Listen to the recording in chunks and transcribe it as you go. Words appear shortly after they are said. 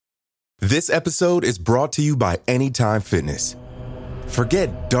This episode is brought to you by Anytime Fitness.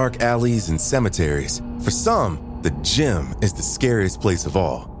 Forget dark alleys and cemeteries. For some, the gym is the scariest place of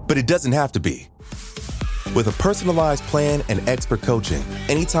all, but it doesn't have to be. With a personalized plan and expert coaching,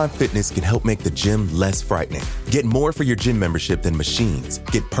 Anytime Fitness can help make the gym less frightening. Get more for your gym membership than machines.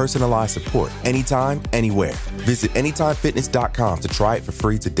 Get personalized support anytime, anywhere. Visit AnytimeFitness.com to try it for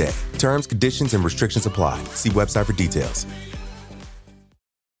free today. Terms, conditions, and restrictions apply. See website for details.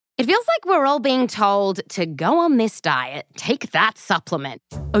 It feels like we're all being told to go on this diet, take that supplement.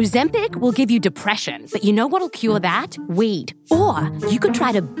 Ozempic will give you depression, but you know what'll cure that? Weed. Or you could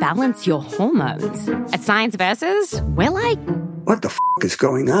try to balance your hormones. At Science Versus, we're like... What the f*** is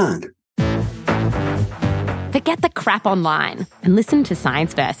going on? Forget the crap online and listen to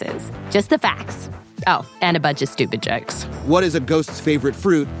Science Versus. Just the facts. Oh, and a bunch of stupid jokes. What is a ghost's favorite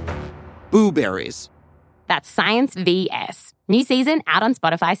fruit? Blueberries. That's Science VS. New season out on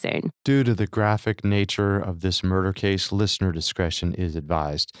Spotify soon. Due to the graphic nature of this murder case, listener discretion is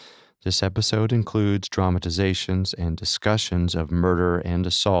advised. This episode includes dramatizations and discussions of murder and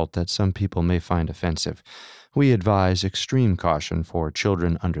assault that some people may find offensive. We advise extreme caution for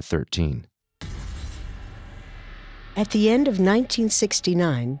children under 13. At the end of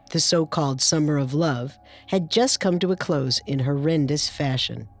 1969, the so-called Summer of Love had just come to a close in horrendous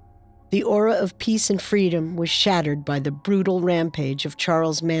fashion. The aura of peace and freedom was shattered by the brutal rampage of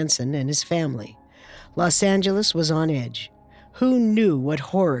Charles Manson and his family. Los Angeles was on edge. Who knew what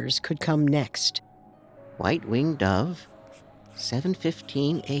horrors could come next? White-winged dove,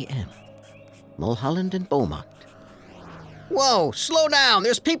 7:15 a.m. Mulholland and Beaumont. Whoa, slow down,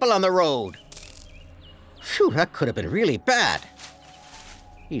 there's people on the road. Phew, that could have been really bad.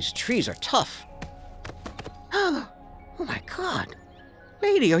 These trees are tough. Oh my God.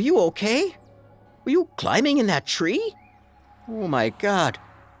 Lady, are you okay? Were you climbing in that tree? Oh my God,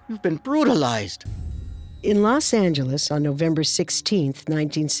 you've been brutalized. In Los Angeles on November 16,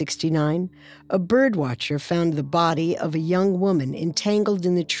 1969, a birdwatcher found the body of a young woman entangled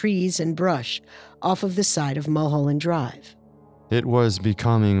in the trees and brush off of the side of Mulholland Drive. It was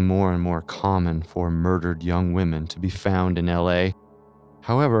becoming more and more common for murdered young women to be found in L.A.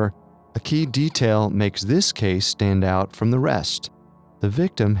 However, a key detail makes this case stand out from the rest. The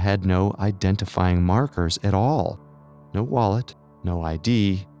victim had no identifying markers at all. No wallet, no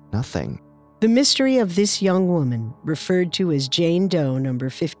ID, nothing. The mystery of this young woman, referred to as Jane Doe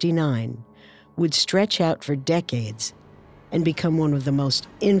number 59, would stretch out for decades and become one of the most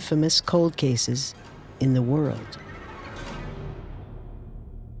infamous cold cases in the world.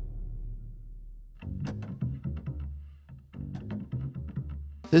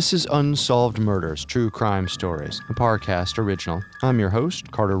 This is Unsolved Murders, True Crime Stories, a Parcast original. I'm your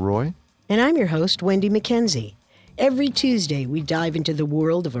host, Carter Roy. And I'm your host, Wendy McKenzie. Every Tuesday, we dive into the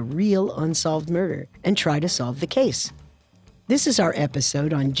world of a real unsolved murder and try to solve the case. This is our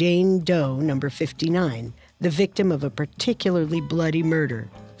episode on Jane Doe number 59, the victim of a particularly bloody murder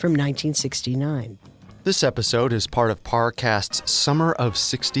from 1969. This episode is part of Parcast's Summer of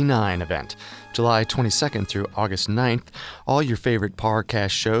 69 event. July 22nd through August 9th, all your favorite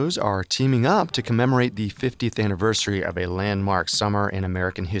Parcast shows are teaming up to commemorate the 50th anniversary of a landmark summer in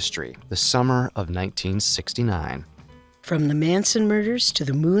American history, the summer of 1969. From the Manson murders to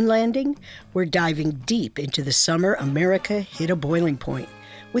the moon landing, we're diving deep into the summer America hit a boiling point,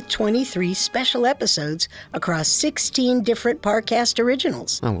 with 23 special episodes across 16 different Parcast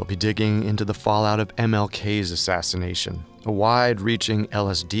originals. And we'll be digging into the fallout of MLK's assassination, a wide-reaching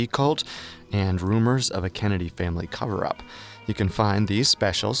LSD cult, and rumors of a Kennedy family cover-up. You can find these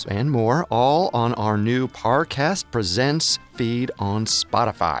specials and more all on our new Parcast Presents feed on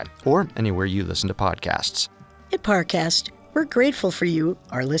Spotify or anywhere you listen to podcasts. At Parcast, we're grateful for you,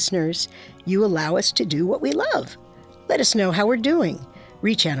 our listeners. You allow us to do what we love. Let us know how we're doing.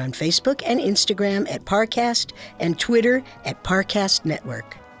 Reach out on Facebook and Instagram at Parcast and Twitter at Parcast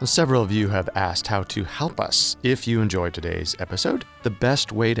Network. Several of you have asked how to help us. If you enjoyed today's episode, the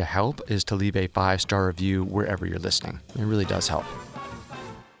best way to help is to leave a 5-star review wherever you're listening. It really does help.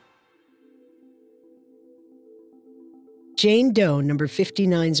 Jane Doe number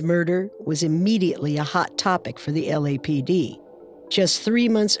 59's murder was immediately a hot topic for the LAPD. Just 3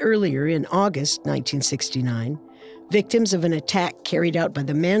 months earlier, in August 1969, victims of an attack carried out by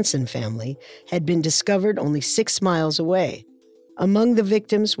the Manson family had been discovered only 6 miles away. Among the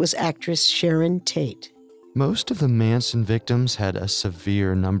victims was actress Sharon Tate. Most of the Manson victims had a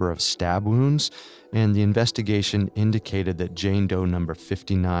severe number of stab wounds, and the investigation indicated that Jane Doe number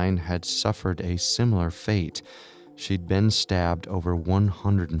 59 had suffered a similar fate. She'd been stabbed over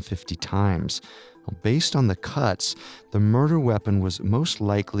 150 times. Based on the cuts, the murder weapon was most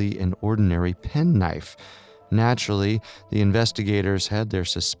likely an ordinary penknife. Naturally, the investigators had their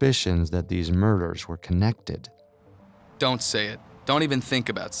suspicions that these murders were connected. Don't say it. Don't even think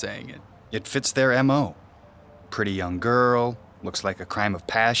about saying it. It fits their M.O. Pretty young girl, looks like a crime of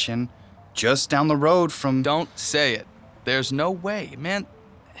passion, just down the road from... Don't say it. There's no way, man.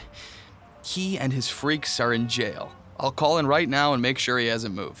 He and his freaks are in jail. I'll call in right now and make sure he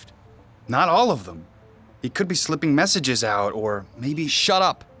hasn't moved. Not all of them. He could be slipping messages out, or maybe... Shut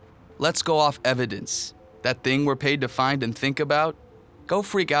up. Let's go off evidence. That thing we're paid to find and think about? Go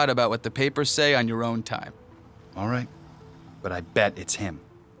freak out about what the papers say on your own time. All right. But I bet it's him.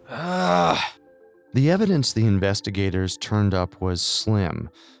 The evidence the investigators turned up was slim.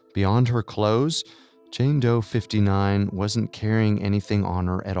 Beyond her clothes, Jane Doe 59 wasn't carrying anything on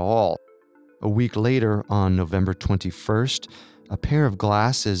her at all. A week later, on November 21st, a pair of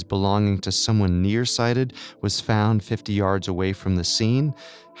glasses belonging to someone nearsighted was found 50 yards away from the scene.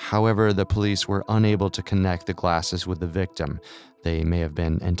 However, the police were unable to connect the glasses with the victim. They may have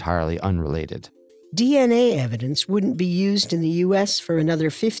been entirely unrelated. DNA evidence wouldn't be used in the U.S. for another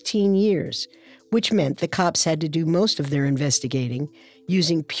 15 years, which meant the cops had to do most of their investigating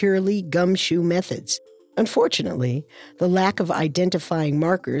using purely gumshoe methods. Unfortunately, the lack of identifying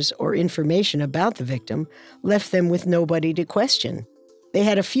markers or information about the victim left them with nobody to question. They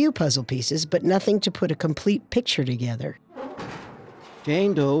had a few puzzle pieces, but nothing to put a complete picture together.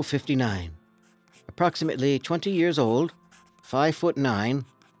 Jane Doe 59. Approximately 20 years old, 5'9",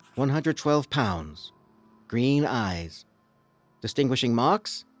 112 pounds. Green eyes. Distinguishing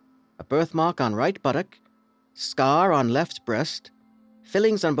marks: a birthmark on right buttock, scar on left breast,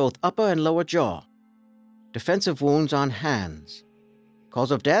 fillings on both upper and lower jaw. Defensive wounds on hands.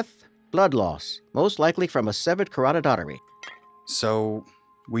 Cause of death: blood loss, most likely from a severed carotid artery. So,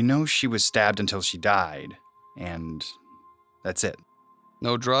 we know she was stabbed until she died, and that's it.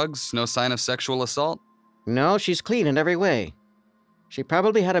 No drugs? No sign of sexual assault? No, she's clean in every way. She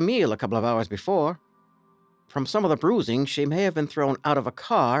probably had a meal a couple of hours before. From some of the bruising, she may have been thrown out of a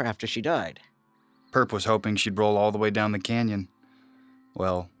car after she died. Perp was hoping she'd roll all the way down the canyon.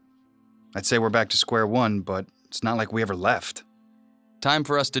 Well, I'd say we're back to square one, but it's not like we ever left. Time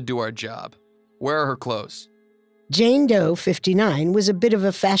for us to do our job. Where are her clothes? Jane Doe 59 was a bit of a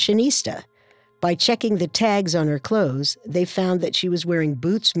fashionista. By checking the tags on her clothes, they found that she was wearing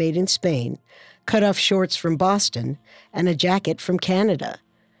boots made in Spain, cut-off shorts from Boston, and a jacket from Canada.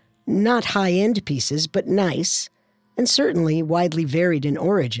 Not high-end pieces, but nice, and certainly widely varied in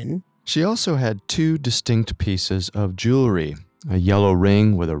origin. She also had two distinct pieces of jewelry, a yellow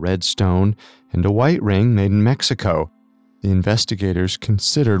ring with a red stone and a white ring made in Mexico. The investigators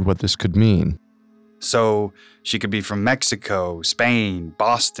considered what this could mean. So, she could be from Mexico, Spain,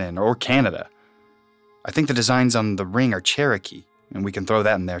 Boston, or Canada. I think the designs on the ring are Cherokee, and we can throw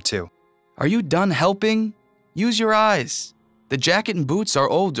that in there too. Are you done helping? Use your eyes. The jacket and boots are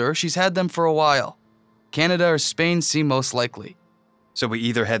older. She's had them for a while. Canada or Spain seem most likely. So we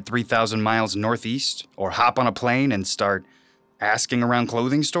either head 3,000 miles northeast, or hop on a plane and start asking around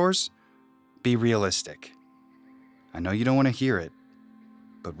clothing stores? Be realistic. I know you don't want to hear it,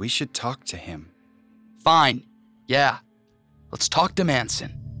 but we should talk to him. Fine. Yeah. Let's talk to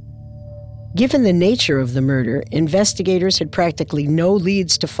Manson. Given the nature of the murder, investigators had practically no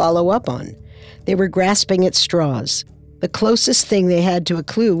leads to follow up on. They were grasping at straws. The closest thing they had to a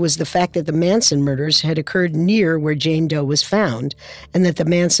clue was the fact that the Manson murders had occurred near where Jane Doe was found, and that the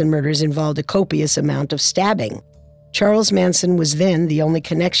Manson murders involved a copious amount of stabbing. Charles Manson was then the only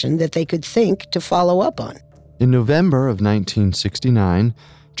connection that they could think to follow up on. In November of 1969,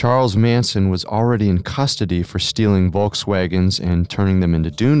 Charles Manson was already in custody for stealing Volkswagens and turning them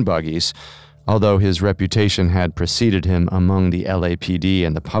into dune buggies. Although his reputation had preceded him among the LAPD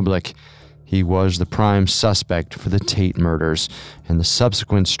and the public, he was the prime suspect for the Tate murders and the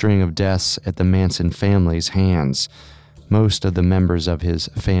subsequent string of deaths at the Manson family's hands. Most of the members of his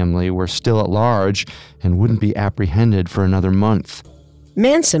family were still at large and wouldn't be apprehended for another month.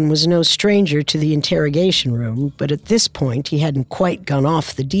 Manson was no stranger to the interrogation room, but at this point he hadn't quite gone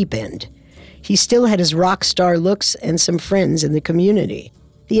off the deep end. He still had his rock star looks and some friends in the community.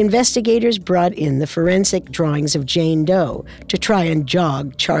 The investigators brought in the forensic drawings of Jane Doe to try and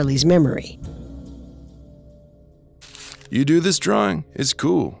jog Charlie's memory. You do this drawing? It's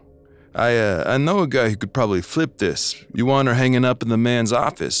cool. I know a guy who could probably flip this. You want her hanging up in the man's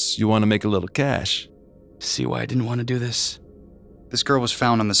office. You want to make a little cash. See why I didn't want to do this? This girl was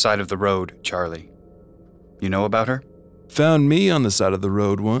found on the side of the road, Charlie. You know about her? Found me on the side of the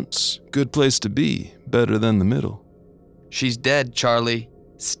road once. Good place to be. Better than the middle. She's dead, Charlie.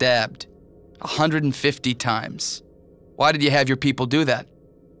 Stabbed. 150 times. Why did you have your people do that?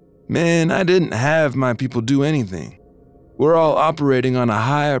 Man, I didn't have my people do anything. We're all operating on a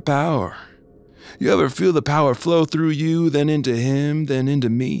higher power. You ever feel the power flow through you, then into him, then into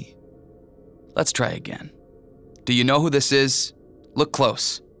me? Let's try again. Do you know who this is? Look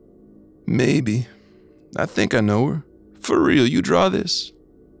close. Maybe. I think I know her. For real, you draw this?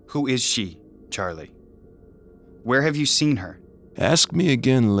 Who is she, Charlie? Where have you seen her? Ask me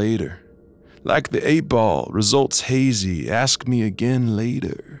again later. Like the 8-ball, results hazy. Ask me again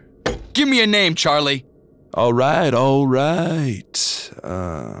later. Give me a name, Charlie. All right.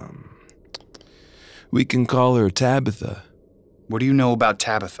 We can call her Tabitha. What do you know about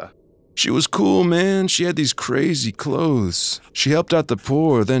Tabitha? She was cool, man. She had these crazy clothes. She helped out the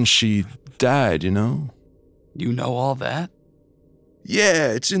poor, then she died, you know? You know all that? Yeah,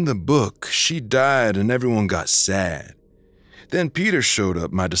 it's in the book. She died and everyone got sad. Then Peter showed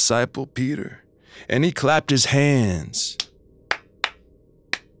up, my disciple Peter, and he clapped his hands.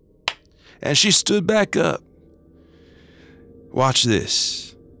 And she stood back up. Watch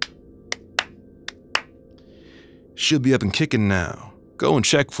this. She'll be up and kicking now. Go and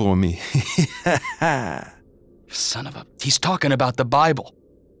check for me. Son of a... He's talking about the Bible.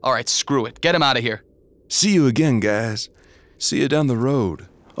 All right, screw it. Get him out of here. See you again, guys. See you down the road.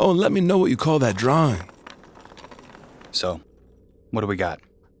 Oh, and let me know what you call that drawing. So, what do we got?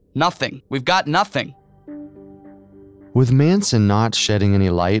 Nothing. We've got nothing. With Manson not shedding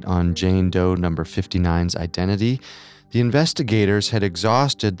any light on Jane Doe number 59's identity, the investigators had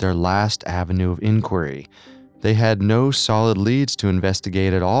exhausted their last avenue of inquiry. They had no solid leads to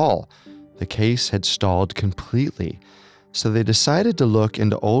investigate at all. The case had stalled completely, so they decided to look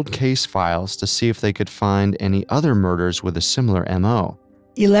into old case files to see if they could find any other murders with a similar MO.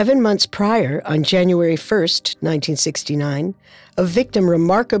 11 months prior, on January 1st, 1969, a victim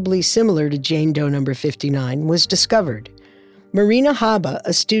remarkably similar to Jane Doe number 59 was discovered. Marina Haba,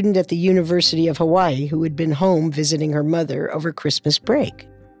 a student at the University of Hawaii who had been home visiting her mother over Christmas break.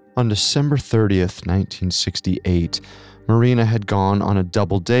 On December 30th, 1968, Marina had gone on a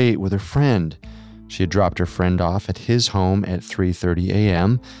double date with her friend. She had dropped her friend off at his home at 3:30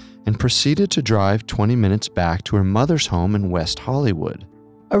 a.m. and proceeded to drive 20 minutes back to her mother's home in West Hollywood.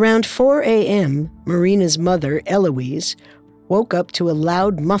 Around 4 a.m., Marina's mother, Eloise, woke up to a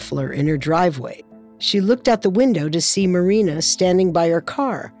loud muffler in her driveway. She looked out the window to see Marina standing by her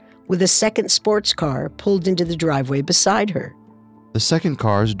car, with a second sports car pulled into the driveway beside her. The second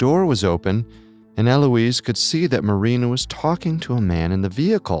car's door was open, and Eloise could see that Marina was talking to a man in the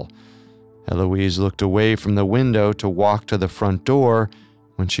vehicle. Eloise looked away from the window to walk to the front door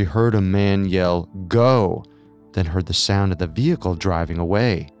when she heard a man yell, "Go!" then heard the sound of the vehicle driving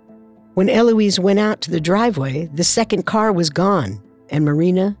away. When Eloise went out to the driveway, the second car was gone, and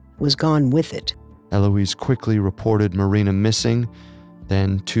Marina was gone with it. Eloise quickly reported Marina missing.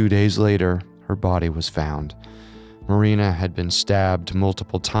 Then, 2 days later, her body was found. Marina had been stabbed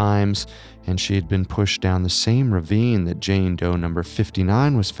multiple times, and she had been pushed down the same ravine that Jane Doe number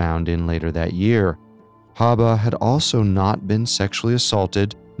 59 was found in later that year. Haba had also not been sexually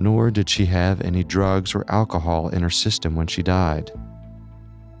assaulted, nor did she have any drugs or alcohol in her system when she died.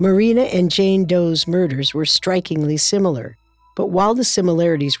 Marina and Jane Doe's murders were strikingly similar, but while the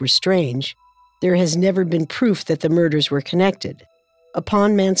similarities were strange, there has never been proof that the murders were connected.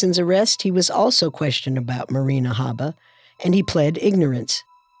 Upon Manson's arrest, he was also questioned about Marina Haba, and he pled ignorance.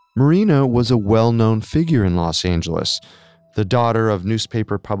 Marina was a well-known figure in Los Angeles, the daughter of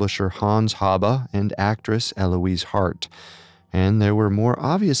newspaper publisher Hans Haba and actress Eloise Hart. And there were more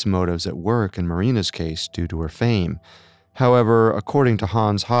obvious motives at work in Marina's case due to her fame. However, according to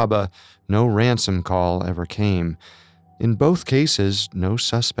Hans Haba, no ransom call ever came. In both cases, no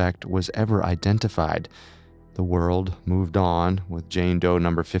suspect was ever identified. The world moved on with Jane Doe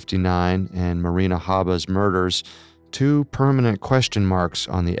number 59 and Marina Haba's murders, two permanent question marks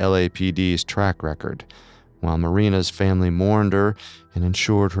on the LAPD's track record. While Marina's family mourned her and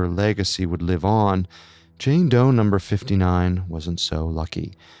ensured her legacy would live on, Jane Doe number 59 wasn't so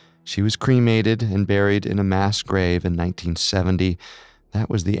lucky. She was cremated and buried in a mass grave in 1970. That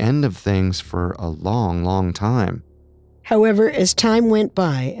was the end of things for a long, long time. However, as time went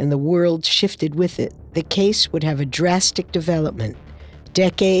by and the world shifted with it, the case would have a drastic development,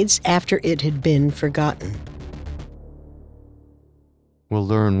 decades after it had been forgotten. We'll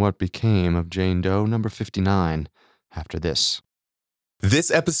learn what became of Jane Doe number 59 after this. This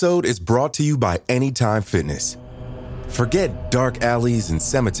episode is brought to you by Anytime Fitness. Forget dark alleys and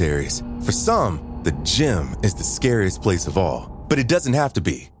cemeteries. For some, the gym is the scariest place of all, but it doesn't have to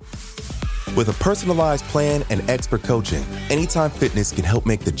be. With a personalized plan and expert coaching, Anytime Fitness can help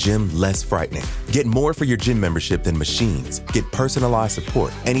make the gym less frightening. Get more for your gym membership than machines. Get personalized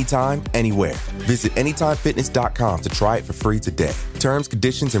support anytime, anywhere. Visit AnytimeFitness.com to try it for free today. Terms,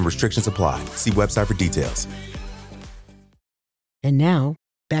 conditions, and restrictions apply. See website for details. And now,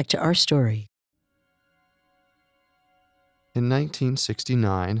 back to our story. In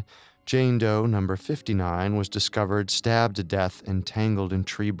 1969, Jane Doe number 59 was discovered stabbed to death and tangled in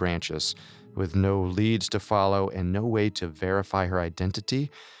tree branches. With no leads to follow and no way to verify her identity,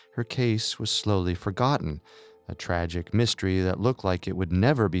 her case was slowly forgotten, a tragic mystery that looked like it would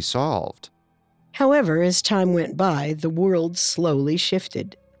never be solved. However, as time went by, the world slowly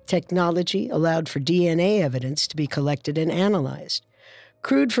shifted. Technology allowed for DNA evidence to be collected and analyzed.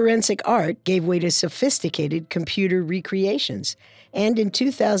 Crude forensic art gave way to sophisticated computer recreations, and in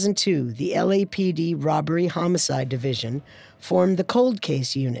 2002, the LAPD Robbery Homicide Division formed the Cold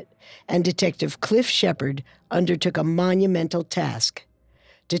Case Unit, and Detective Cliff Shepard undertook a monumental task.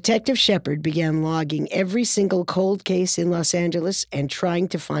 Detective Shepard began logging every single cold case in Los Angeles and trying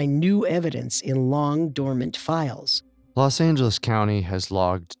to find new evidence in long dormant files. Los Angeles County has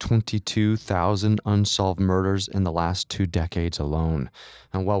logged 22,000 unsolved murders in the last 2 decades alone.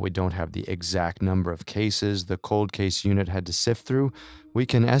 And while we don't have the exact number of cases the cold case unit had to sift through, we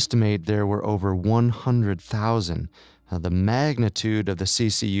can estimate there were over 100,000. The magnitude of the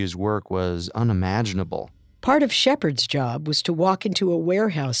CCU's work was unimaginable. Part of Shepard's job was to walk into a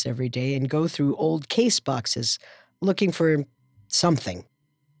warehouse every day and go through old case boxes, looking for something.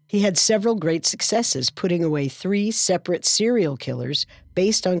 He had several great successes, putting away 3 separate serial killers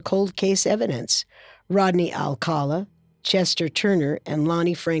based on cold case evidence: Rodney Alcala, Chester Turner, and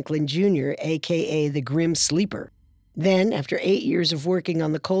Lonnie Franklin Jr., a.k.a. the Grim Sleeper. Then, after 8 years of working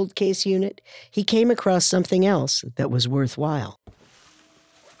on the cold case unit, he came across something else that was worthwhile.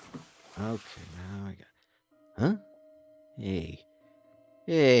 Okay, now I got... Huh?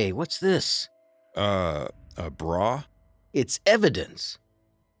 Hey, what's this? A bra? It's evidence.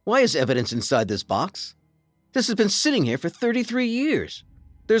 Why is evidence inside this box? This has been sitting here for 33 years.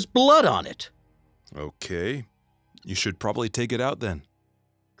 There's blood on it. Okay. You should probably take it out then.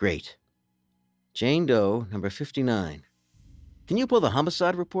 Great. Jane Doe, number 59. Can you pull the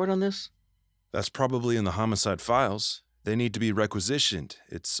homicide report on this? That's probably in the homicide files. They need to be requisitioned.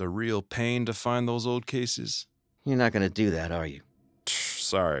 It's a real pain to find those old cases. You're not going to do that, are you?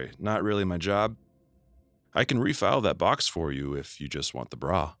 Sorry, not really my job. I can refile that box for you if you just want the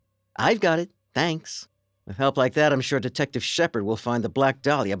bra. I've got it, thanks. With help like that, I'm sure Detective Shepard will find the Black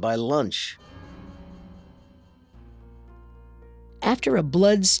Dahlia by lunch. After a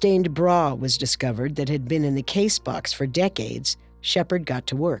blood-stained bra was discovered that had been in the case box for decades, Shepard got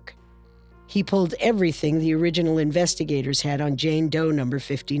to work. He pulled everything the original investigators had on Jane Doe number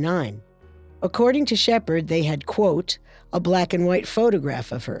 59. According to Shepard, they had, quote, a black and white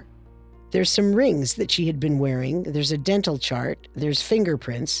photograph of her. There's some rings that she had been wearing, there's a dental chart, there's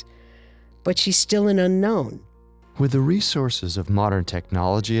fingerprints, but she's still an unknown. With the resources of modern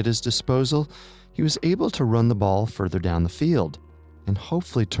technology at his disposal, he was able to run the ball further down the field and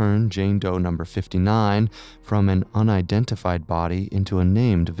hopefully turn Jane Doe number 59 from an unidentified body into a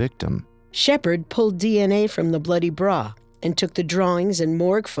named victim. Shepard pulled DNA from the bloody bra and took the drawings and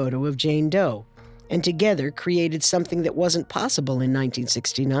morgue photo of Jane Doe, and together created something that wasn't possible in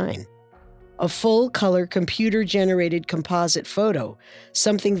 1969. A full-color, computer-generated composite photo,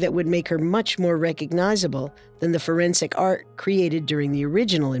 something that would make her much more recognizable than the forensic art created during the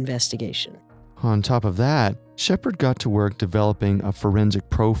original investigation. On top of that, Shepard got to work developing a forensic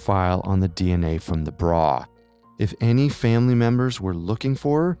profile on the DNA from the bra. If any family members were looking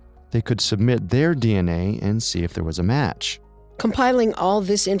for her, they could submit their DNA and see if there was a match. Compiling all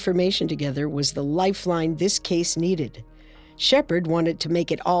this information together was the lifeline this case needed. Shepard wanted to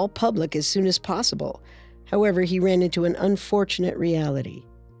make it all public as soon as possible. However, he ran into an unfortunate reality.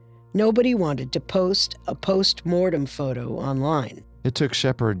 Nobody wanted to post a post-mortem photo online. It took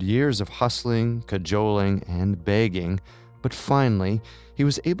Shepard years of hustling, cajoling, and begging, but finally, he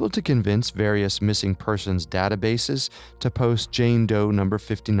was able to convince various missing persons databases to post Jane Doe number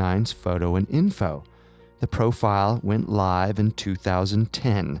 59's photo and info. The profile went live in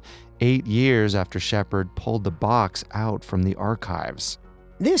 2010, 8 years after Shepard pulled the box out from the archives.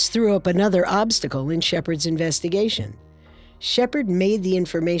 This threw up another obstacle in Shepard's investigation. Shepard made the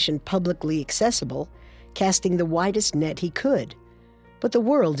information publicly accessible, casting the widest net he could. But the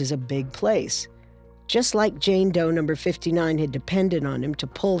world is a big place. Just like Jane Doe number 59 had depended on him to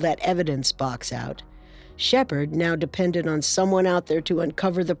pull that evidence box out, Shepard now depended on someone out there to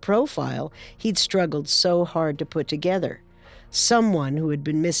uncover the profile he'd struggled so hard to put together. someone who had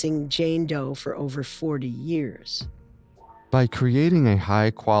been missing Jane Doe for over 40 years. By creating a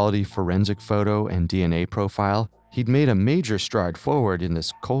high-quality forensic photo and DNA profile, he'd made a major stride forward in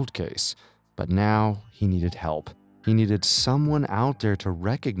this cold case. But now he needed help. He needed someone out there to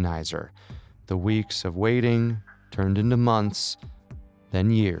recognize her. The weeks of waiting turned into months, then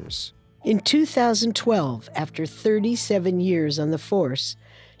years. In 2012, after 37 years on the force,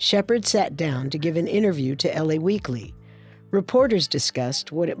 Shepard sat down to give an interview to LA Weekly. Reporters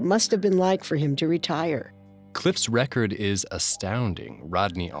discussed what it must have been like for him to retire. Cliff's record is astounding.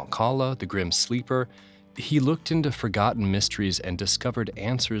 Rodney Alcala, the Grim Sleeper. He looked into forgotten mysteries and discovered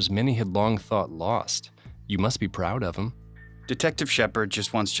answers many had long thought lost. You must be proud of him. Detective Shepard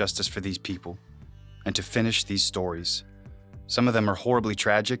just wants justice for these people and to finish these stories. Some of them are horribly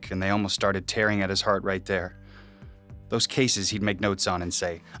tragic, and they almost started tearing at his heart right there. Those cases he'd make notes on and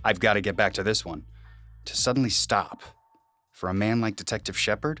say, "I've got to get back to this one." To suddenly stop. For a man like Detective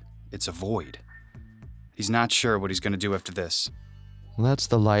Shepard, it's a void. He's not sure what he's going to do after this. Well, that's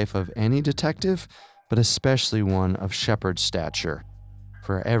the life of any detective, but especially one of Shepard's stature.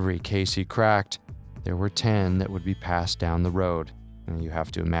 For every case he cracked, there were 10 that would be passed down the road. And you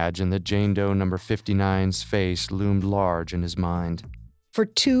have to imagine that Jane Doe number 59's face loomed large in his mind. For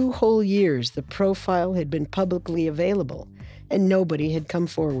 2 whole years, the profile had been publicly available, and nobody had come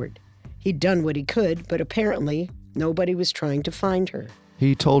forward. He'd done what he could, but apparently nobody was trying to find her.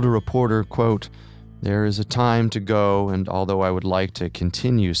 He told a reporter, quote, "There is a time to go, and although I would like to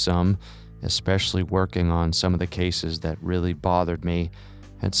continue some, especially working on some of the cases that really bothered me,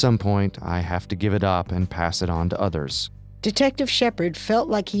 at some point I have to give it up and pass it on to others." Detective Shepard felt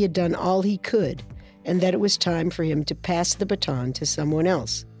like he had done all he could, and that it was time for him to pass the baton to someone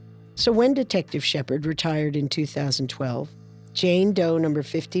else. So when Detective Shepard retired in 2012, Jane Doe number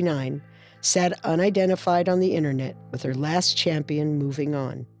 59 sat unidentified on the internet with her last champion moving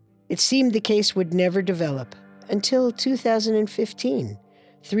on. It seemed the case would never develop until 2015,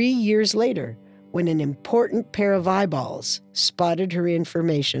 3 years later, when an important pair of eyeballs spotted her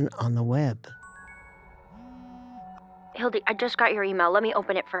information on the web. Hildy, I just got your email. Let me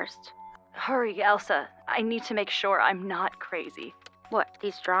open it first. Hurry, Elsa. I need to make sure I'm not crazy. What,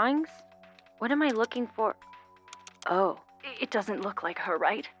 these drawings? What am I looking for? Oh. It doesn't look like her,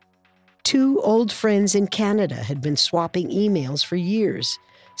 right? 2 old friends in Canada had been swapping emails for years,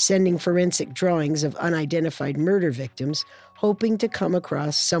 sending forensic drawings of unidentified murder victims, hoping to come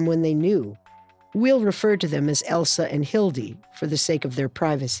across someone they knew. We'll refer to them as Elsa and Hildy for the sake of their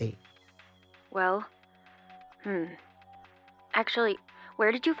privacy. Well, Actually,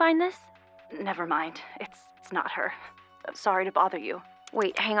 where did you find this? Never mind. It's not her. I'm sorry to bother you.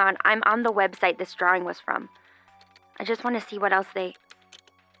 Wait, hang on. I'm on the website this drawing was from. I just want to see what else they...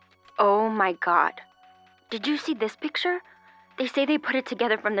 Oh my god. Did you see this picture? They say they put it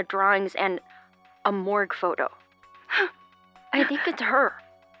together from the drawings and a morgue photo. I think it's her.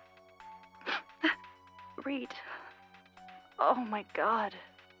 Reed. Oh my god.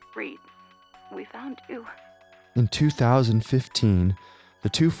 Reed, we found you. In 2015, the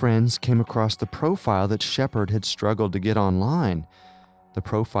 2 friends came across the profile that Shepard had struggled to get online. The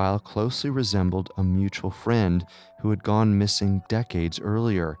profile closely resembled a mutual friend who had gone missing decades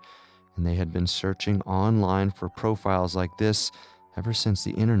earlier, and they had been searching online for profiles like this ever since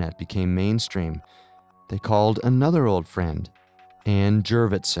the internet became mainstream. They called another old friend, Ann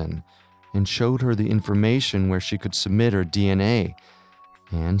Jurvetson, and showed her the information where she could submit her DNA.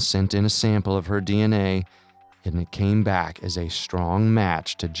 Ann sent in a sample of her DNA, and it came back as a strong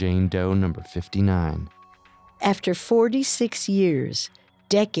match to Jane Doe number 59. After 46 years,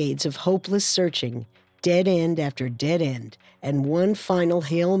 decades of hopeless searching, dead end after dead end, and one final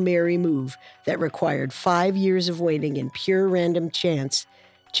Hail Mary move that required 5 years of waiting and pure random chance,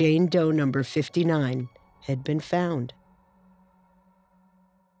 Jane Doe number 59 had been found.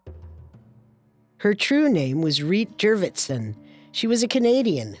 Her true name was Reet Jurvetson. She was a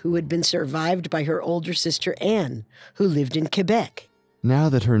Canadian who had been survived by her older sister Anne, who lived in Quebec. Now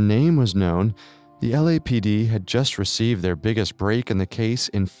that her name was known, the LAPD had just received their biggest break in the case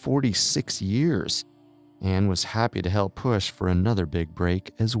in 46 years. Anne was happy to help push for another big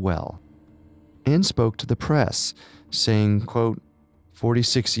break as well. Anne spoke to the press, saying, quote,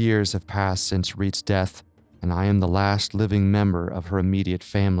 46 years have passed since Reet's death, and I am the last living member of her immediate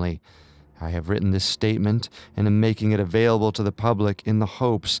family. I have written this statement and am making it available to the public in the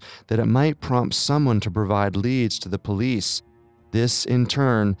hopes that it might prompt someone to provide leads to the police. This, in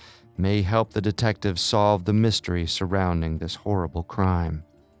turn, may help the detectives solve the mystery surrounding this horrible crime.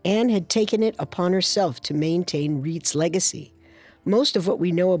 Anne had taken it upon herself to maintain Reet's legacy. Most of what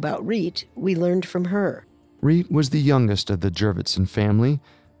we know about Reet, we learned from her. Reet was the youngest of the Jurvetson family.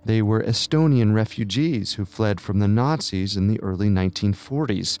 They were Estonian refugees who fled from the Nazis in the early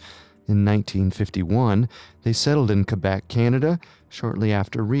 1940s. In 1951, they settled in Quebec, Canada, shortly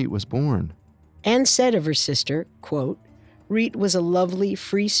after Reet was born. Anne said of her sister, quote, "Reet was a lovely,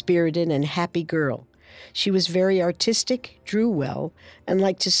 free-spirited, and happy girl. She was very artistic, drew well, and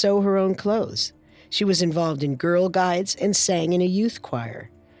liked to sew her own clothes. She was involved in Girl Guides and sang in a youth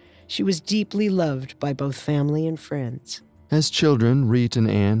choir. She was deeply loved by both family and friends." As children, Reet and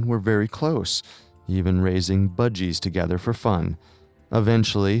Anne were very close, even raising budgies together for fun.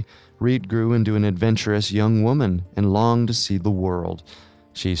 Eventually, Reet grew into an adventurous young woman and longed to see the world.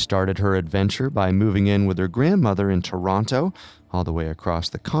 She started her adventure by moving in with her grandmother in Toronto, all the way across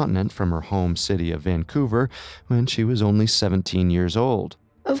the continent from her home city of Vancouver, when she was only 17 years old.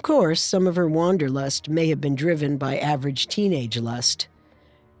 Of course, some of her wanderlust may have been driven by average teenage lust.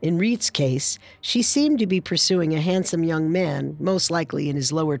 In Reet's case, she seemed to be pursuing a handsome young man, most likely in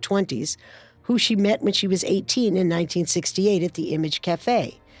his lower 20s, who she met when she was 18 in 1968 at the Image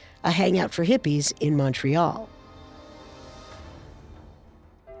Cafe, a hangout for hippies in Montreal.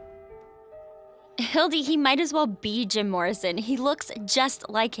 Hildy, he might as well be Jim Morrison. He looks just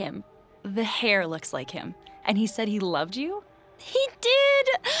like him. The hair looks like him. And he said he loved you? He did!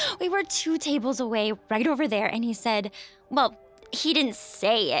 We were 2 tables away, right over there, and he said, well, he didn't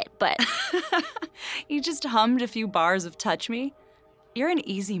say it, but... He just hummed a few bars of Touch Me. You're an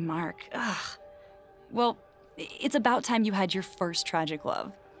easy mark. Ugh. Well, it's about time you had your first tragic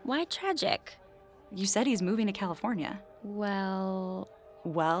love. Why tragic? You said he's moving to California. Well?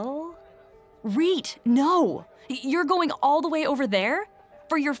 Reet, no! You're going all the way over there?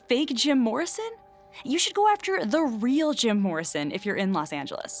 For your fake Jim Morrison? You should go after the real Jim Morrison if you're in Los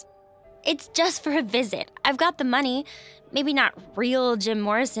Angeles. It's just for a visit. I've got the money. Maybe not real Jim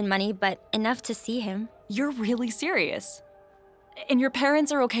Morrison money, but enough to see him. You're really serious. And your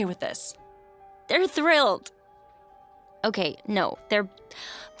parents are okay with this? They're thrilled. Okay, no, they're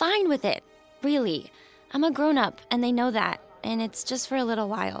fine with it. Really. I'm a grown-up, and they know that, and it's just for a little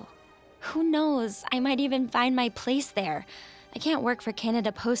while. Who knows? I might even find my place there. I can't work for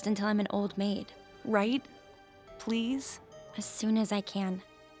Canada Post until I'm an old maid. Right? Please? As soon as I can.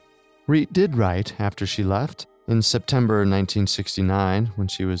 Reet did write after she left. In September 1969, when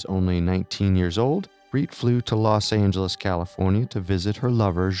she was only 19 years old, Reet flew to Los Angeles, California to visit her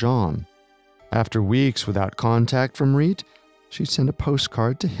lover, Jean. After weeks without contact from Reet, she sent a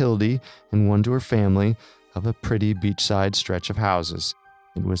postcard to Hildy and one to her family of a pretty beachside stretch of houses.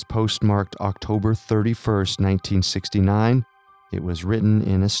 It was postmarked October 31st, 1969. It was written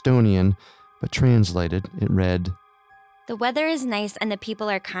in Estonian, but translated, it read, "The weather is nice and the people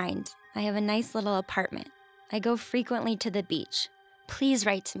are kind. I have a nice little apartment. I go frequently to the beach. Please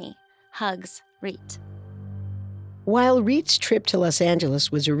write to me. Hugs, Reet." While Reet's trip to Los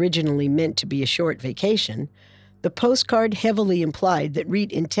Angeles was originally meant to be a short vacation, the postcard heavily implied that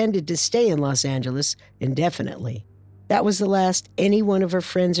Reet intended to stay in Los Angeles indefinitely. That was the last any one of her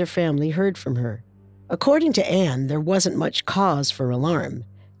friends or family heard from her. According to Anne, there wasn't much cause for alarm.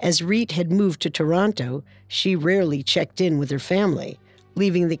 As Reet had moved to Toronto, she rarely checked in with her family,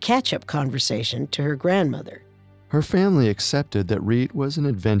 leaving the catch-up conversation to her grandmother. Her family accepted that Reet was an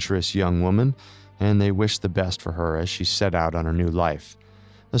adventurous young woman, and they wished the best for her as she set out on her new life,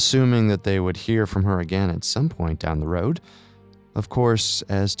 assuming that they would hear from her again at some point down the road. Of course,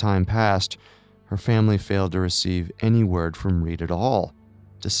 as time passed, her family failed to receive any word from Reet at all.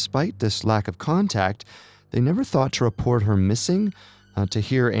 Despite this lack of contact, they never thought to report her missing. To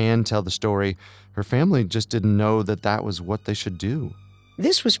hear Anne tell the story, her family just didn't know that that was what they should do.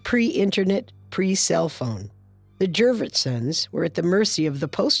 This was pre-internet, pre-cell phone. The Jurvetsons were at the mercy of the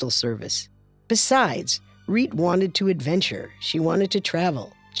Postal Service. Besides, Reet wanted to adventure. She wanted to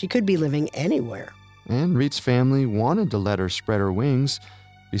travel. She could be living anywhere. And Reet's family wanted to let her spread her wings.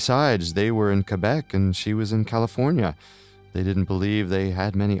 Besides, they were in Quebec and she was in California. They didn't believe they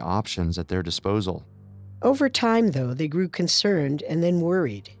had many options at their disposal. Over time, though, they grew concerned and then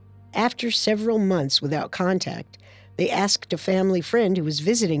worried. After several months without contact, they asked a family friend who was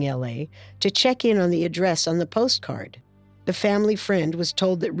visiting LA to check in on the address on the postcard. The family friend was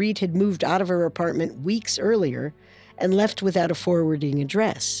told that Reet had moved out of her apartment weeks earlier and left without a forwarding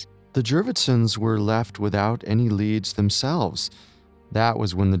address. The Jurvetsons were left without any leads themselves. That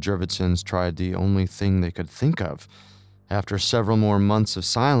was when the Jurvetsons tried the only thing they could think of. After several more months of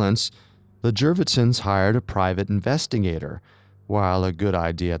silence, the Jurvetsons hired a private investigator. While a good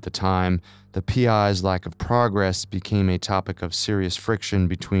idea at the time, the PI's lack of progress became a topic of serious friction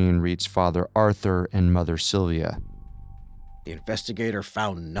between Reet's father Arthur and mother Sylvia. The investigator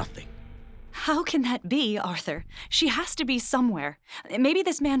found nothing. How can that be, Arthur? She has to be somewhere. Maybe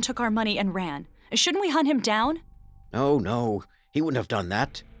this man took our money and ran. Shouldn't we hunt him down? Oh, no. He wouldn't have done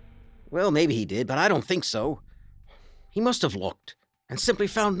that. Well, maybe he did, but I don't think so. He must have looked and simply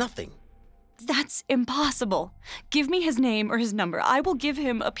found nothing. That's impossible. Give me his name or his number. I will give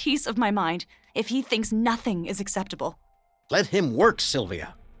him a piece of my mind if he thinks nothing is acceptable. Let him work,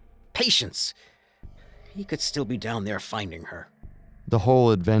 Sylvia. Patience. He could still be down there finding her. The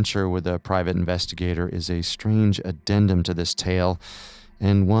whole adventure with a private investigator is a strange addendum to this tale,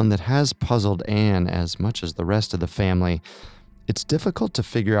 and one that has puzzled Anne as much as the rest of the family. It's difficult to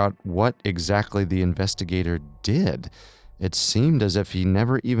figure out what exactly the investigator did. It seemed as if he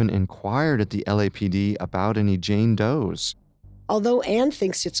never even inquired at the LAPD about any Jane Does. Although Anne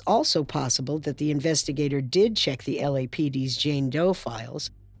thinks it's also possible that the investigator did check the LAPD's Jane Doe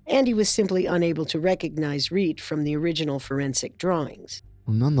files, and he was simply unable to recognize Reet from the original forensic drawings.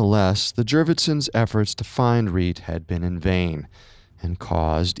 Nonetheless, the Jurvetsons' efforts to find Reet had been in vain and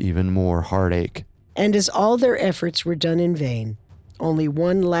caused even more heartache. And as all their efforts were done in vain, only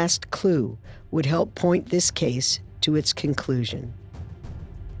one last clue would help point this case to its conclusion.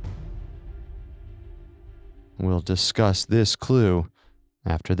 We'll discuss this clue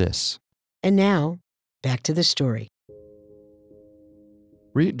after this. And now, back to the story.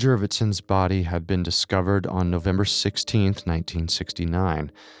 Reet Jurvetson's body had been discovered on November 16, 1969.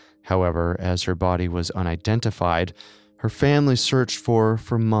 However, as her body was unidentified, her family searched for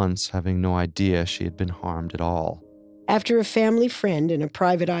months, having no idea she had been harmed at all. After a family friend and a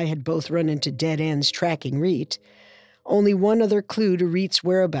private eye had both run into dead ends tracking Reet, only one other clue to Reet's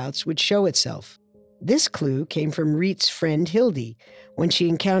whereabouts would show itself. This clue came from Reet's friend Hildy when she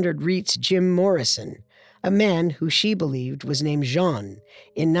encountered Reet's Jim Morrison, a man who she believed was named Jean,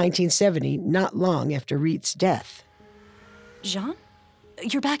 in 1970, not long after Reet's death. Jean?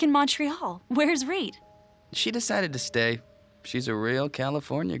 You're back in Montreal. Where's Reet? She decided to stay. She's a real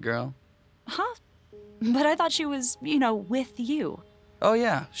California girl. Huh? But I thought she was, with you. Oh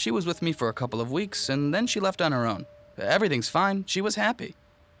yeah, she was with me for a couple of weeks, and then she left on her own. Everything's fine. She was happy.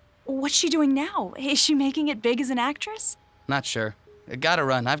 What's she doing now? Is she making it big as an actress? Not sure. Gotta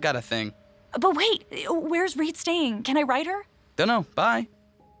run. I've got a thing. But wait, where's Reet staying? Can I write her? Dunno. Bye.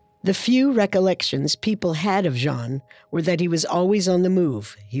 The few recollections people had of Jean were that he was always on the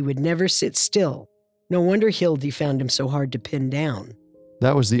move. He would never sit still. No wonder Hildy found him so hard to pin down.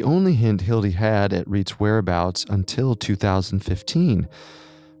 That was the only hint Hildy had at Reet's whereabouts until 2015.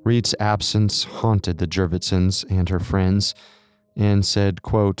 Reet's absence haunted the Jurvetsons and her friends, and said,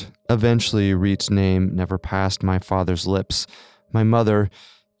 quote, "Eventually Reet's name never passed my father's lips. My mother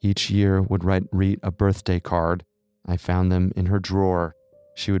each year would write Reet a birthday card. I found them in her drawer.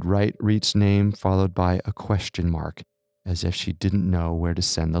 She would write Reet's name followed by a question mark, as if she didn't know where to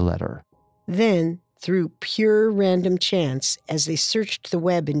send the letter." Then, through pure random chance, as they searched the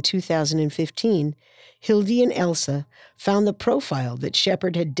web in 2015, Hildy and Elsa found the profile that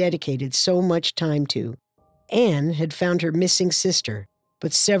Shepard had dedicated so much time to. Anne had found her missing sister,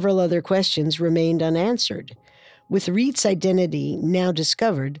 but several other questions remained unanswered. With Reet's identity now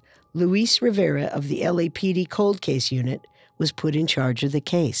discovered, Luis Rivera of the LAPD Cold Case Unit was put in charge of the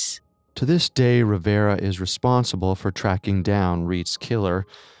case. To this day, Rivera is responsible for tracking down Reet's killer.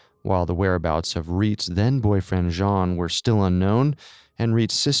 While the whereabouts of Reet's then-boyfriend Jean were still unknown, and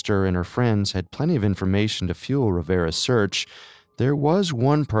Reet's sister and her friends had plenty of information to fuel Rivera's search, there was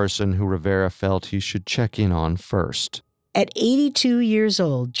one person who Rivera felt he should check in on first. At 82 years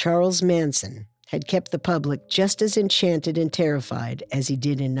old, Charles Manson had kept the public just as enchanted and terrified as he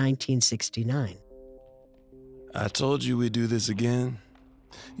did in 1969. I told you we'd do this again.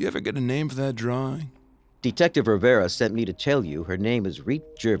 You ever get a name for that drawing? Detective Rivera sent me to tell you her name is Reet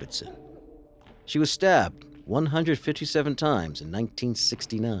Jurvetson. She was stabbed 157 times in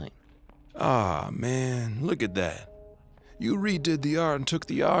 1969. Ah, man, look at that. You redid the art and took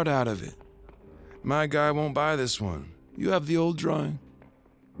the art out of it. My guy won't buy this one. You have the old drawing?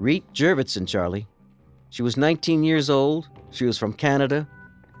 Reet Jurvetson, Charlie. She was 19 years old. She was from Canada.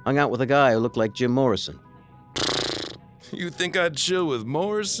 Hung out with a guy who looked like Jim Morrison. You think I'd chill with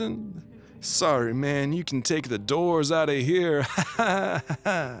Morrison? Sorry, man, you can take the doors out of here.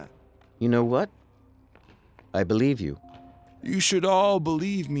 You know what? I believe you. You should all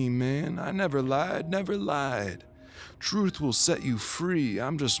believe me, man. I never lied. Truth will set you free.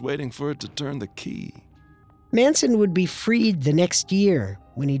 I'm just waiting for it to turn the key. Manson would be freed the next year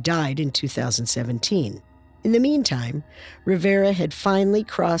when he died in 2017. In the meantime, Rivera had finally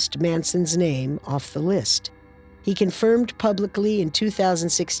crossed Manson's name off the list. He confirmed publicly in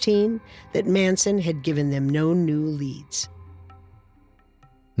 2016 that Manson had given them no new leads.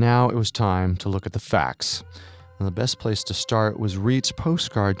 Now it was time to look at the facts. And the best place to start was Reed's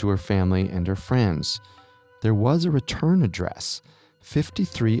postcard to her family and her friends. There was a return address,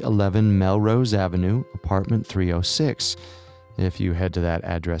 5311 Melrose Avenue, apartment 306. If you head to that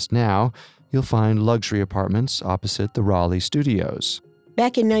address now, you'll find luxury apartments opposite the Raleigh studios.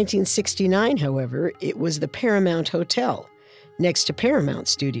 Back in 1969, however, it was the Paramount Hotel, next to Paramount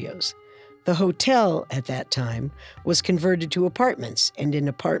Studios. The hotel, at that time, was converted to apartments, and in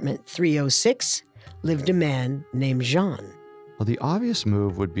apartment 306 lived a man named Jean. Well, the obvious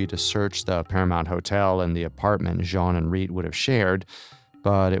move would be to search the Paramount Hotel and the apartment Jean and Reed would have shared,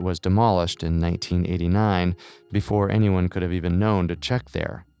 but it was demolished in 1989 before anyone could have even known to check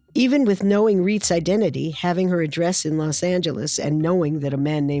there. Even with knowing Reed's identity, having her address in Los Angeles, and knowing that a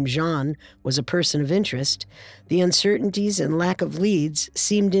man named Jean was a person of interest, the uncertainties and lack of leads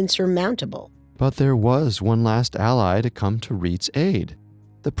seemed insurmountable. But there was one last ally to come to Reed's aid: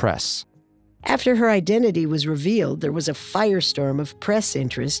 the press. After her identity was revealed, there was a firestorm of press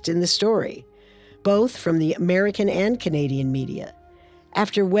interest in the story, both from the American and Canadian media.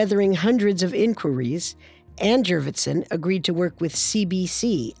 After weathering hundreds of inquiries, Ann Jurvetson agreed to work with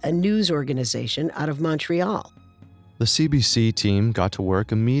CBC, a news organization out of Montreal. The CBC team got to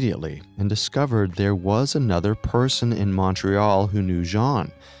work immediately and discovered there was another person in Montreal who knew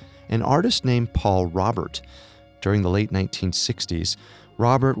Jean, an artist named Paul Robert. During the late 1960s,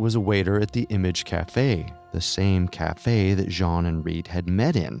 Robert was a waiter at the Image Cafe, the same cafe that Jean and Reed had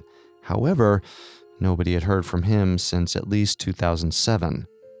met in. However, nobody had heard from him since at least 2007.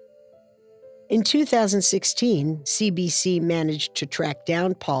 In 2016, CBC managed to track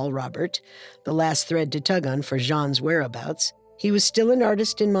down Paul Robert, the last thread to tug on for Jean's whereabouts. He was still an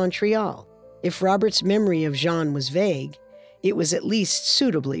artist in Montreal. If Robert's memory of Jean was vague, it was at least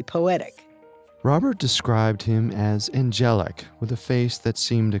suitably poetic. Robert described him as angelic, with a face that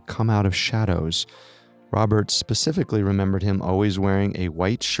seemed to come out of shadows. Robert specifically remembered him always wearing a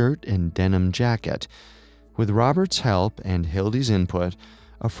white shirt and denim jacket. With Robert's help and Hildy's input,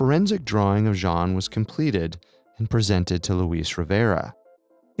 a forensic drawing of Jean was completed and presented to Luis Rivera.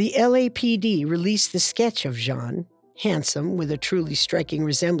 The LAPD released the sketch of Jean, handsome with a truly striking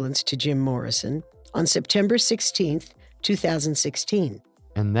resemblance to Jim Morrison, on September 16, 2016.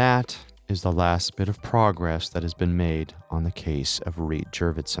 And that is the last bit of progress that has been made on the case of Reed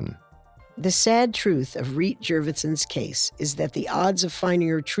Jurvetson. The sad truth of Reed Jurvetson's case is that the odds of finding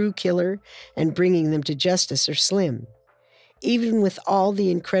her true killer and bringing them to justice are slim, even with all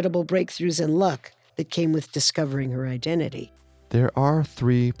the incredible breakthroughs and luck that came with discovering her identity. There are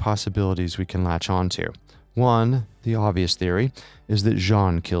three possibilities we can latch onto. One, the obvious theory, is that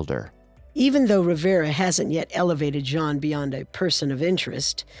Jean killed her. Even though Rivera hasn't yet elevated Jean beyond a person of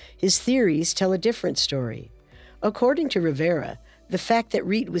interest, his theories tell a different story. According to Rivera, the fact that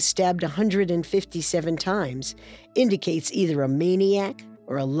Reed was stabbed 157 times indicates either a maniac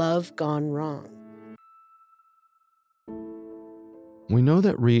or a love gone wrong. We know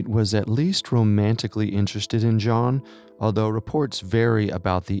that Reed was at least romantically interested in Jean, although reports vary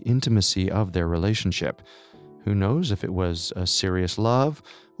about the intimacy of their relationship. Who knows if it was a serious love,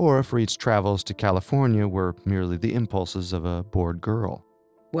 or if Reed's travels to California were merely the impulses of a bored girl.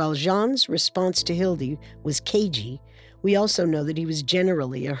 While Jean's response to Hildy was cagey, we also know that he was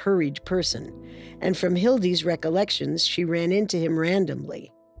generally a hurried person, and from Hildy's recollections, she ran into him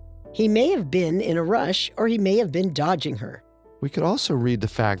randomly. He may have been in a rush, or he may have been dodging her. We could also read the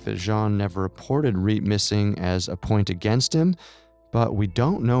fact that Jean never reported Reed missing as a point against him, but we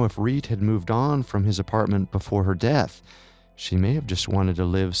don't know if Reed had moved on from his apartment before her death. She may have just wanted to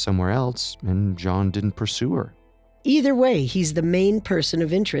live somewhere else, and Jean didn't pursue her. Either way, he's the main person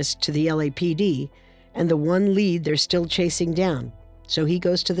of interest to the LAPD, and the one lead they're still chasing down, so he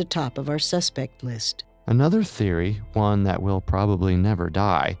goes to the top of our suspect list. Another theory, one that will probably never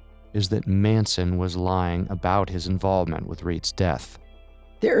die, is that Manson was lying about his involvement with Reed's death.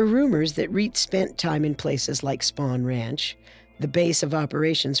 There are rumors that Reed spent time in places like Spawn Ranch, the base of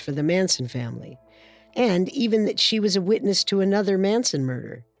operations for the Manson family, and even that she was a witness to another Manson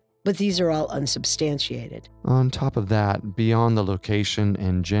murder. But these are all unsubstantiated. On top of that, beyond the location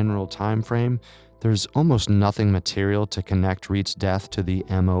and general time frame, there's almost nothing material to connect Reed's death to the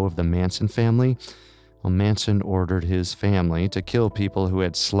MO of the Manson family. Well, Manson ordered his family to kill people who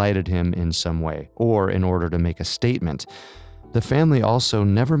had slighted him in some way, or in order to make a statement. The family also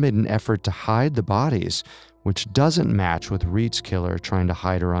never made an effort to hide the bodies, which doesn't match with Reed's killer trying to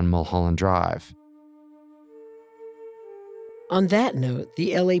hide her on Mulholland Drive. On that note,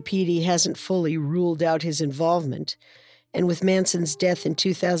 the LAPD hasn't fully ruled out his involvement, and with Manson's death in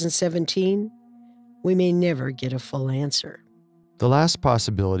 2017, we may never get a full answer. The last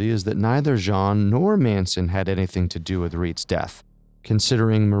possibility is that neither Jean nor Manson had anything to do with Reed's death.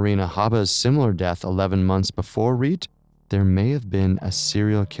 Considering Marina Haba's similar death 11 months before Reed, there may have been a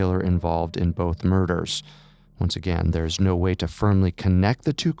serial killer involved in both murders. Once again, there's no way to firmly connect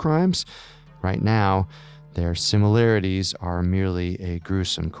the two crimes. Right now, their similarities are merely a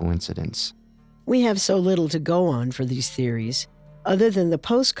gruesome coincidence. We have so little to go on for these theories. Other than the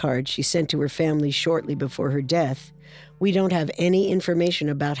postcard she sent to her family shortly before her death, we don't have any information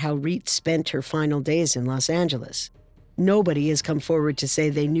about how Reed spent her final days in Los Angeles. Nobody has come forward to say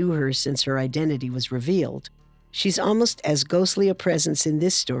they knew her since her identity was revealed. She's almost as ghostly a presence in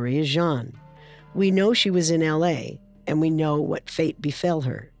this story as Jean. We know she was in L.A., and we know what fate befell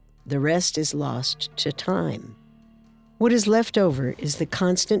her. The rest is lost to time. What is left over is the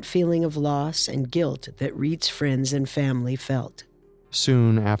constant feeling of loss and guilt that Reed's friends and family felt.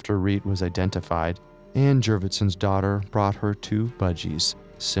 Soon after Reed was identified, Ann Jurvetson's daughter brought her 2 budgies,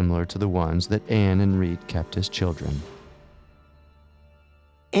 similar to the ones that Ann and Reed kept as children.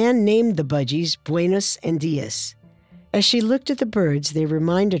 Anne named the budgies Buenos and Dias. As she looked at the birds, they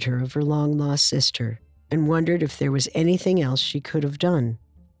reminded her of her long-lost sister and wondered if there was anything else she could have done.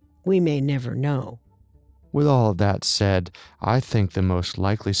 We may never know. With all of that said, I think the most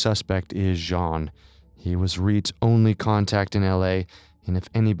likely suspect is Jean. He was Reed's only contact in L.A., and if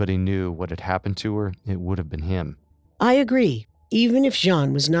anybody knew what had happened to her, it would have been him. I agree. Even if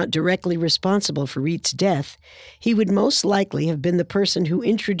Jean was not directly responsible for Reed's death, he would most likely have been the person who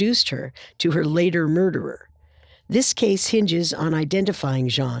introduced her to her later murderer. This case hinges on identifying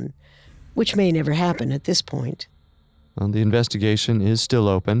Jean, which may never happen at this point. Well, the investigation is still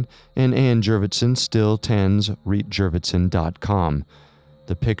open, and Ann Jurvetson still tends ReedJurvetson.com.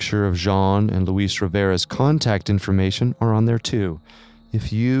 The picture of Jean and Luis Rivera's contact information are on there too.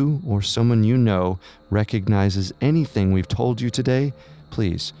 If you or someone you know recognizes anything we've told you today,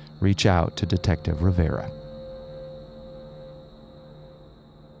 please reach out to Detective Rivera.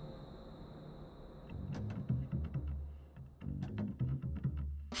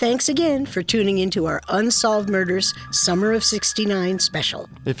 Thanks again for tuning into our Unsolved Murders Summer of '69 special.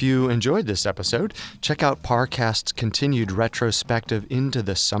 If you enjoyed this episode, check out Parcast's continued retrospective into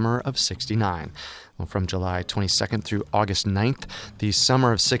the Summer of '69. From July 22nd through August 9th, the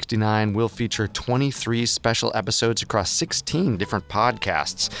Summer of '69 will feature 23 special episodes across 16 different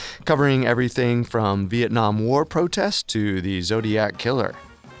podcasts, covering everything from Vietnam War protests to the Zodiac Killer.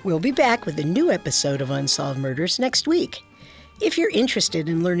 We'll be back with a new episode of Unsolved Murders next week. If you're interested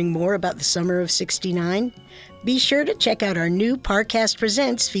in learning more about the Summer of '69, be sure to check out our new Parcast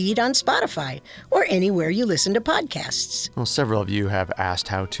Presents feed on Spotify or anywhere you listen to podcasts. Well, several of you have asked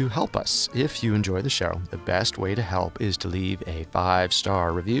how to help us. If you enjoy the show, the best way to help is to leave a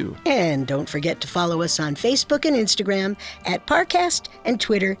 5-star review. And don't forget to follow us on Facebook and Instagram at Parcast and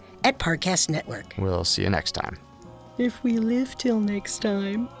Twitter at Parcast Network. We'll see you next time. If we live till next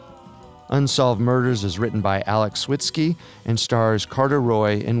time. Unsolved Murders is written by Alex Switsky and stars Carter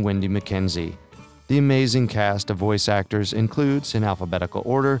Roy and Wendy McKenzie. The amazing cast of voice actors includes, in alphabetical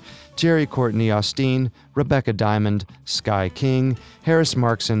order, Jerry Courtney Austin, Rebecca Diamond, Sky King, Harris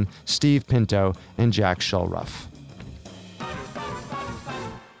Markson, Steve Pinto, and Jack Shulruff.